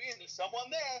in Tatooine. There's someone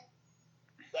there.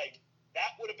 Like,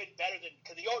 that would have been better than,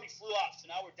 because he already flew off, so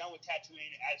now we're done with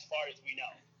Tatooine as far as we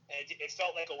know. And it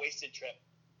felt like a wasted trip.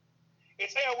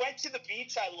 It's like I went to the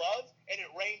beach I love, and it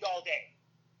rained all day.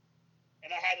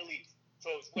 And I had to leave,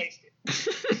 so it was wasted.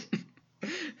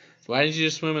 why didn't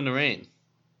you just swim in the rain?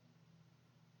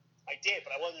 I did,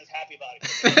 but I wasn't as happy about it.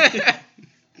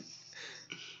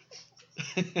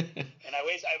 And I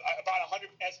bought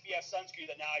 100 SPF sunscreen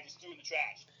that now I just threw in the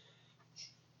trash.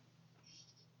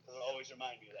 It'll always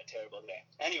remind me of that terrible day.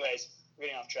 Anyways, we're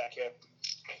getting off track here.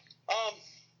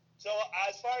 So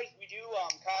as far as we do,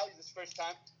 Kyle, this is the first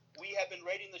time, we have been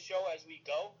rating the show as we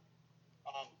go.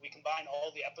 We combine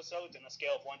all the episodes on a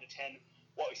scale of 1 to 10,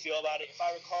 what we feel about it. If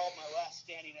I recall, my last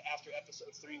standing after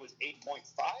episode 3 was 8.5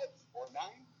 or 9. I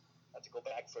have to go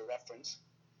back for reference.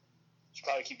 Should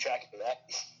probably keep track of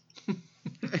that.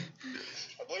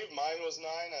 I believe mine was 9.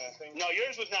 I think. No,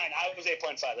 yours was 9. I was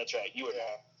 8.5. That's right. You were 9.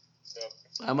 So.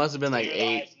 I must have been like You were the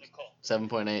 8, highest in Nicole.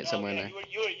 7.8, somewhere in yeah, there.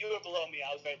 You were below me.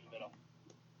 I was right in the middle.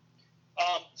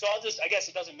 So I guess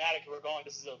it doesn't matter because we're going.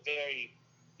 This is a very,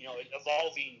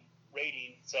 evolving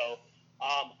rating. So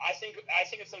I think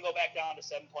it's gonna go back down to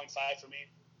 7.5 for me.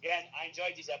 Again, I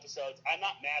enjoyed these episodes. I'm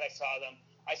not mad I saw them.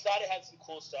 I thought it had some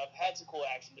cool stuff, had some cool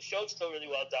action. The show's still really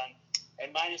well done,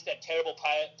 And minus that terrible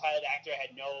pilot actor, I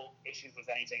had no issues with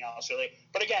anything else, really.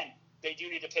 But again, they do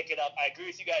need to pick it up. I agree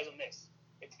with you guys on this.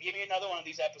 If you give me another one of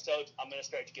these episodes, I'm going to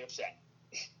start to get upset.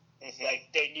 Like,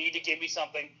 they need to give me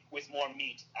something with more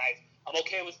meat. I'm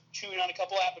okay with chewing on a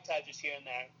couple appetizers here and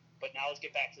there, but now let's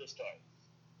get back to the story.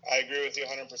 I agree with you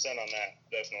 100% on that,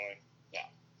 definitely. Yeah.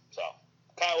 So,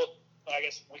 Kyle, I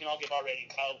guess we can all give our rating.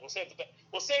 Kyle, we'll save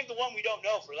the one we don't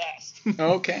know for last.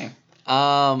 Okay.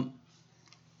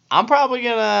 I'm probably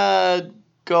gonna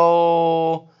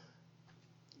go,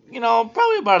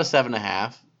 probably about a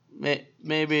 7.5.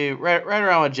 Maybe right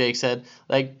around what Jake said.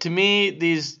 Like, to me,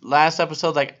 these last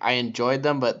episodes, like, I enjoyed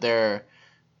them, but they're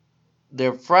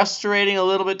frustrating a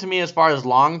little bit to me as far as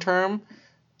long term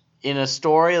in a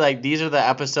story. Like, these are the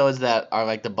episodes that are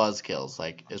like the buzzkills.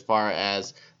 Like, as far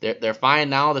as they're fine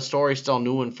now, the story's still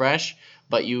new and fresh,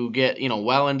 but you get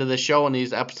well into the show and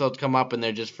these episodes come up and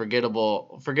they're just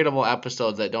forgettable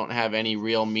episodes that don't have any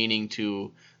real meaning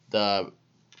to the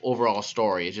overall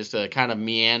story. It's just a kind of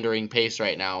meandering pace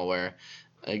right now where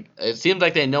it seems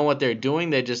like they know what they're doing.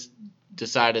 They just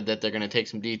decided that they're going to take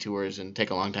some detours and take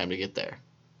a long time to get there.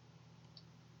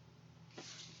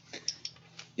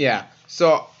 Yeah.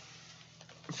 So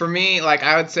for me, like,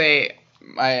 I would say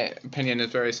my opinion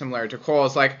is very similar to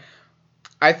Cole's. Like,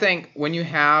 I think when you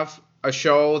have a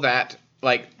show that,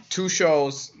 like, two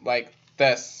shows like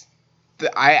this,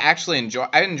 I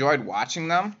enjoyed watching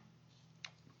them,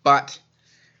 but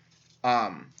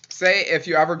say if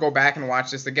you ever go back and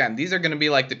watch this again, these are going to be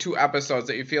like the two episodes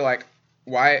that you feel like,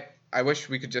 why, I wish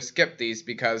we could just skip these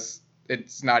because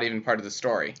it's not even part of the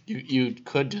story. You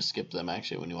could just skip them,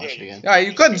 actually, when you watch it again. Yeah,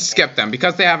 you could skip them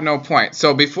because they have no point.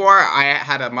 So before I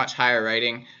had a much higher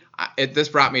rating, this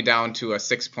brought me down to a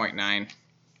 6.9. 6.9.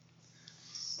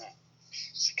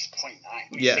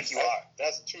 Who do you Yes. think you are?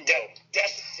 That's too low.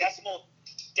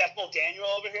 Decimal Daniel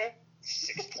over here?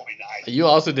 6.9. You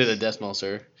also did a decimal,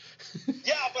 sir.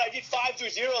 Yeah, but I did 5 through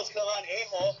zeros. Come on,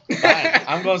 a-hole. Fine.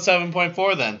 I'm going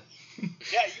 7.4 then.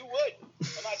 Yeah, you would.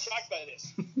 I'm not shocked by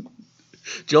this.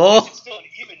 Joel? It's still an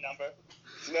even number.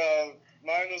 No,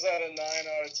 mine was at a 9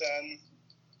 out of 10.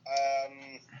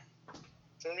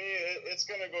 For me, it's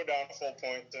going to go down a full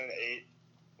point to an 8.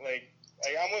 Like,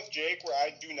 I'm with Jake where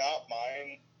I do not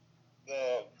mind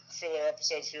the filler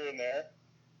episodes here and there.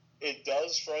 It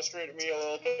does frustrate me a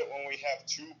little bit when we have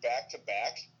two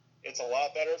back-to-back. It's a lot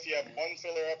better if you have one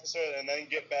filler episode and then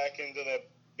get back into the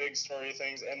big story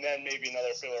things and then maybe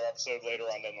another filler episode later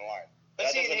on down the line.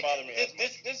 That doesn't bother me as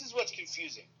much. This is what's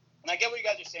confusing. And I get what you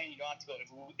guys are saying. You don't have to go,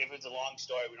 if it's a long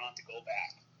story, we don't have to go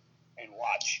back and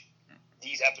watch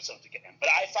these episodes again. But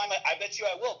I bet you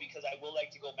I will, because I will like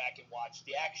to go back and watch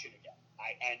the action again.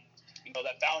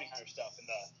 That bounty hunter stuff and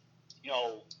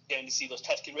getting to see those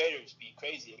Tusken Raiders be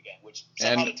crazy again, which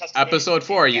somehow And the Tusken episode Raiders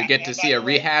 4, became you get to Batman, see by a the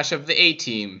way. rehash of the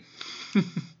A-Team. What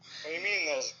do you mean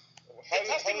those? The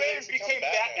Tusken Raiders became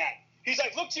Batman. He's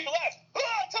like, look to your left. Ah,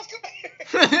 Tusken Raiders.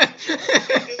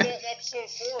 They did that in episode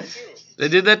 4 too. They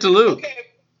did that to Luke.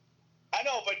 Okay. I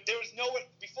know, but there was nowhere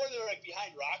before they were like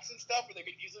behind rocks and stuff where they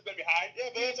could easily been behind. Yeah,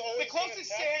 but that's always the closest been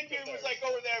sand happening dune was there. like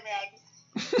over there, man.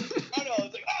 I know.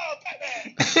 It's like, oh,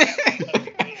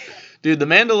 Batman. Dude, the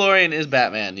Mandalorian is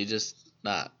Batman. He just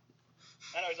not.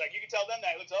 I know. He's like, you can tell them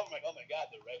that. He looks over. I'm like, oh my god,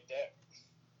 they're right there.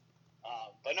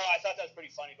 But no, I thought that was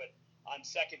pretty funny. But on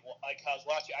second, like I was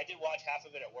watching, I did watch half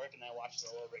of it at work, and then I watched it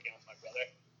all over again with my brother.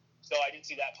 So I did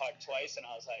see that part twice, and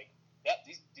I was like, yep,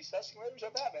 these Tusken Raiders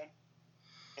are Batman.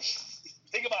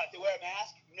 Think about it. They wear a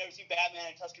mask. You've never seen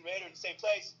Batman and Tusken Raider in the same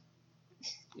place.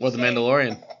 Or the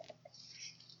Mandalorian.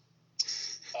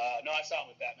 No, I saw him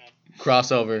with Batman.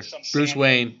 Crossover. Some Bruce fan-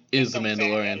 Wayne is the Some fan-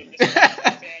 Mandalorian. some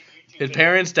fan YouTube His video,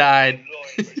 parents died.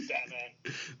 Mandalorian versus Batman.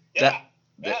 That-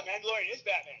 Yeah, Mandalorian is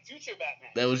Batman. Future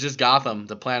Batman. That was just Gotham,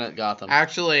 the planet Gotham.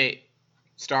 Actually,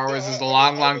 Star Wars Yeah, is a I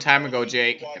long, would long time ago,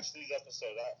 totally Jake. watch these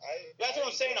episodes. That's what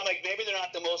I'm saying. I'm like, maybe they're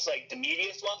not the most like the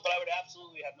meatiest ones, but I would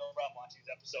absolutely have no problem watching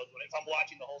these episodes. But if I'm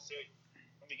watching the whole series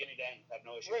from beginning to end, I have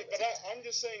no issue. Right, with but it. I'm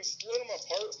just saying split them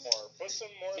apart more. Put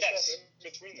some more Yes. stuff in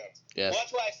between them. Yes. Well,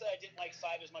 that's why I said I didn't like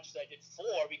 5 as much as I did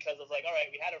 4, because I was like, all right,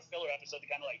 we had a filler episode to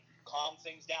kind of like calm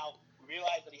things down. We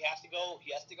realized that he has to go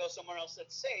somewhere else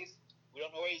that's safe. We don't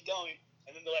know where he's going.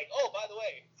 And then they're like, oh, by the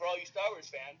way, for all you Star Wars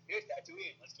fans, here's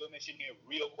Tatooine. Let's do a mission here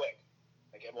real quick.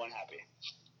 Make everyone happy.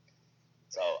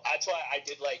 So that's why I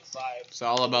did like 5. It's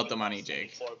all about the money,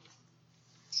 Jake. 4.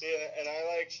 See, and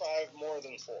I like 5 more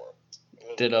than 4.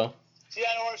 Ditto. See,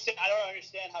 I don't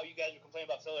understand how you guys are complaining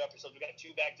about filler episodes. We got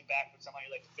 2 back to back, but somehow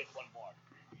you like to fit one more.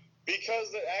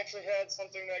 Because it actually had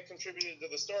something that contributed to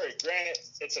the story. Granted,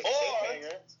 it's a Or-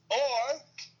 cliffhanger. Or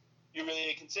you're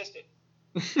really inconsistent.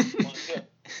 One of the two.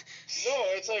 No,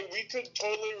 it's like we could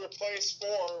totally replace 4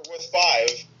 with 5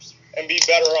 and be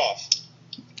better off.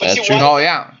 But That's see, true. why- Oh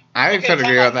yeah, I Okay, could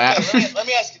agree time with that. out. Let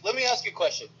me ask you a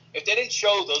question. If they didn't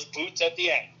show those boots at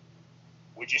the end,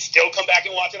 would you still come back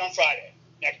and watch it on Friday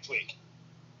next week?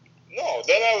 No,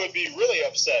 then I would be really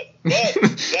upset. But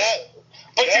that.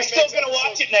 But that you're still makes going to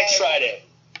watch episode it next 5 Friday.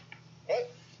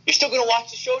 What? You're still going to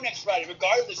watch the show next Friday,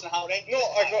 regardless of how it ends. No,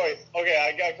 okay,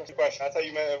 I got a question. I thought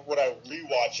you meant would I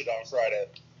rewatch it on Friday?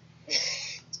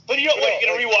 But you know what?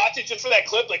 You're going to rewatch it just for that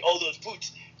clip? Like, oh, those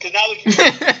boots. Because now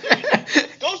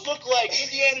those look like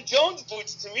Indiana Jones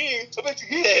boots to me. I bet you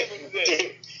he came into this.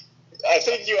 Dude, I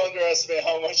think you underestimate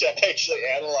how much I actually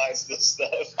analyze this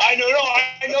stuff. I know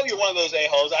you're one of those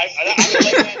a-holes.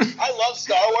 I love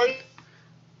Star Wars.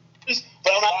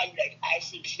 But I'm like, I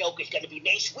think Snoke is going to be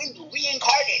Mace Windu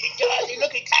reincarnated. They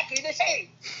look exactly the same.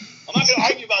 I'm not going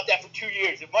to argue about that for 2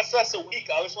 years, much less a week.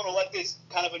 I just want to let this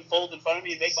kind of unfold in front of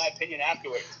me and make my opinion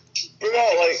afterwards. But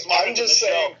no, like,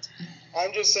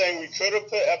 I'm just saying we could have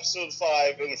put episode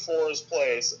 5 in 4's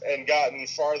place and gotten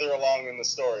farther along in the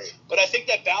story. But I think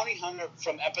that bounty hunter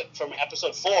from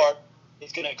episode 4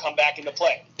 is going to come back into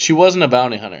play. She wasn't a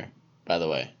bounty hunter, by the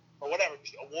way. Or whatever.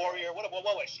 A warrior. What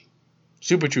was she?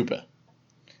 Super Trooper.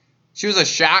 She was a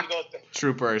shock Go with the-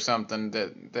 trooper or something.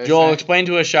 That Joel, explain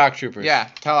to us shock troopers. Yeah,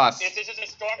 tell us. This is a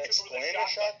stormtrooper Explain with a a shock.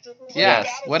 shock trooper? Yes.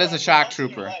 Battle What is a plan shock once in your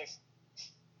trooper? life.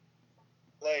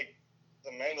 Like,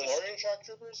 the Mandalorian shock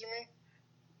troopers, you mean?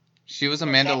 She was a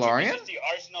Shock troopers Mandalorian? is the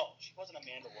no, she wasn't a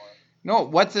Mandalorian. No,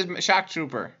 what's a shock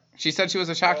trooper? She said she was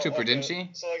a shock Oh, trooper, okay. didn't she?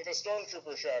 So, like, the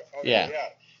stormtrooper shock. Okay, Yeah.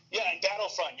 Yeah, in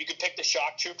Battlefront, you can pick the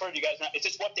shock trooper. You guys know? It's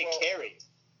just what they Well, carry.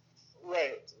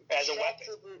 Right. As a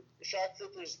weapon. Shock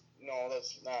troopers, no,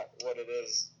 that's not what it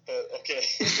is. But, okay.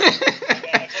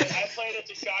 Yeah, I played as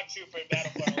a shock trooper in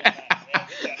Battlefront all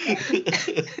the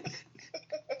time.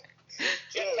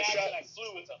 Jetpacks and I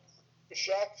flew with them.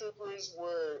 Shock troopers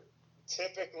were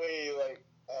typically, like,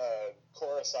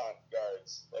 Coruscant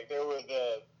guards. Like, they were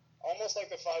almost like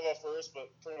the 501st, but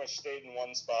pretty much stayed in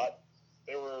one spot.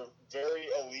 They were very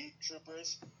elite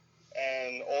troopers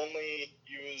and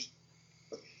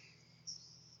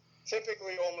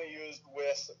typically only used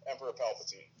with Emperor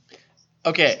Palpatine.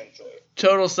 Okay, Essentially.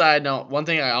 total side note. One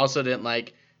thing I also didn't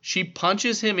like, she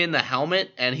punches him in the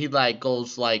helmet and he like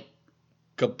goes like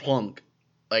kaplunk.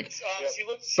 Like She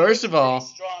looked First of all-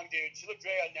 pretty strong, dude. She looked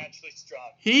very unnaturally strong.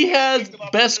 he has Picked him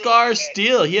up and threw him Beskar in the head.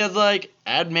 steel. He has like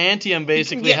adamantium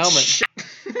basically helmet.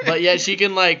 But yet she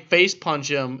can like face punch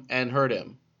him and hurt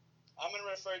him. I'm going to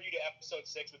refer you to episode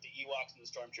 6 with the Ewoks and the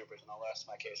Stormtroopers, and I'll rest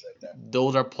my case right there.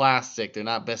 Those are plastic. They're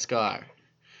not Beskar.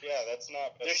 Yeah, that's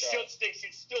not They Beskar.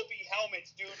 should still be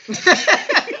helmets, dude.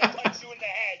 They'll punch you in the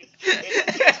head.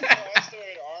 It's just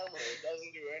estimated armor. It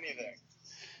doesn't do anything.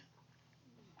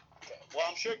 Okay. Well,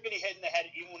 I'm sure getting hit in the head,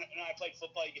 even when I played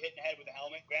football, you get hit in the head with a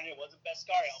helmet. Granted, it wasn't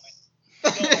Beskar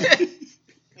helmet.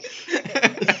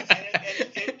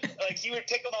 Like he would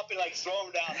pick him up and like throw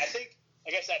him down. I think,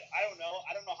 like I said, I don't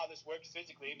know how this works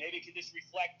physically. Maybe it could just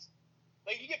reflect.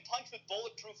 Like you get punched with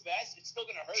bulletproof vest, it's still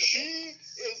gonna hurt a bit. She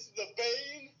is the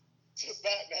Bane to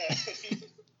Batman.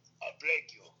 I'll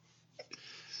break you.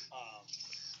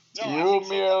 You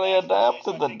merely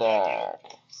adopted the dark.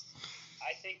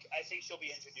 I think she'll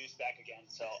be introduced back again.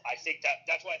 So I think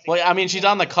that's why I think. Well, I mean, she's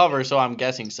on the cover, so I'm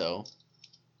guessing so.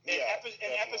 In, Yeah, in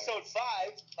definitely. episode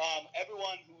 5,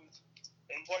 everyone who's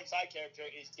an important side character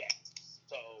is dead.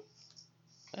 So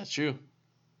That's true.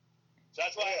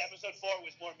 that's why episode 4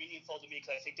 was more meaningful to me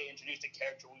because I think they introduced a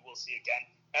character we will see again.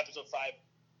 Episode 5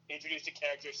 introduced a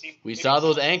character. We saw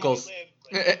those ankles.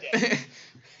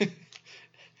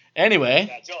 Anyway,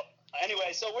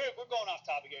 Anyway, so we're going off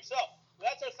topic here. So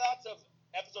that's our thoughts of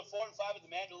episode 4 and 5 of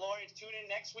The Mandalorian. Tune in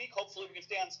next week. Hopefully we can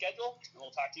stay on schedule, and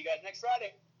we'll talk to you guys next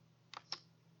Friday.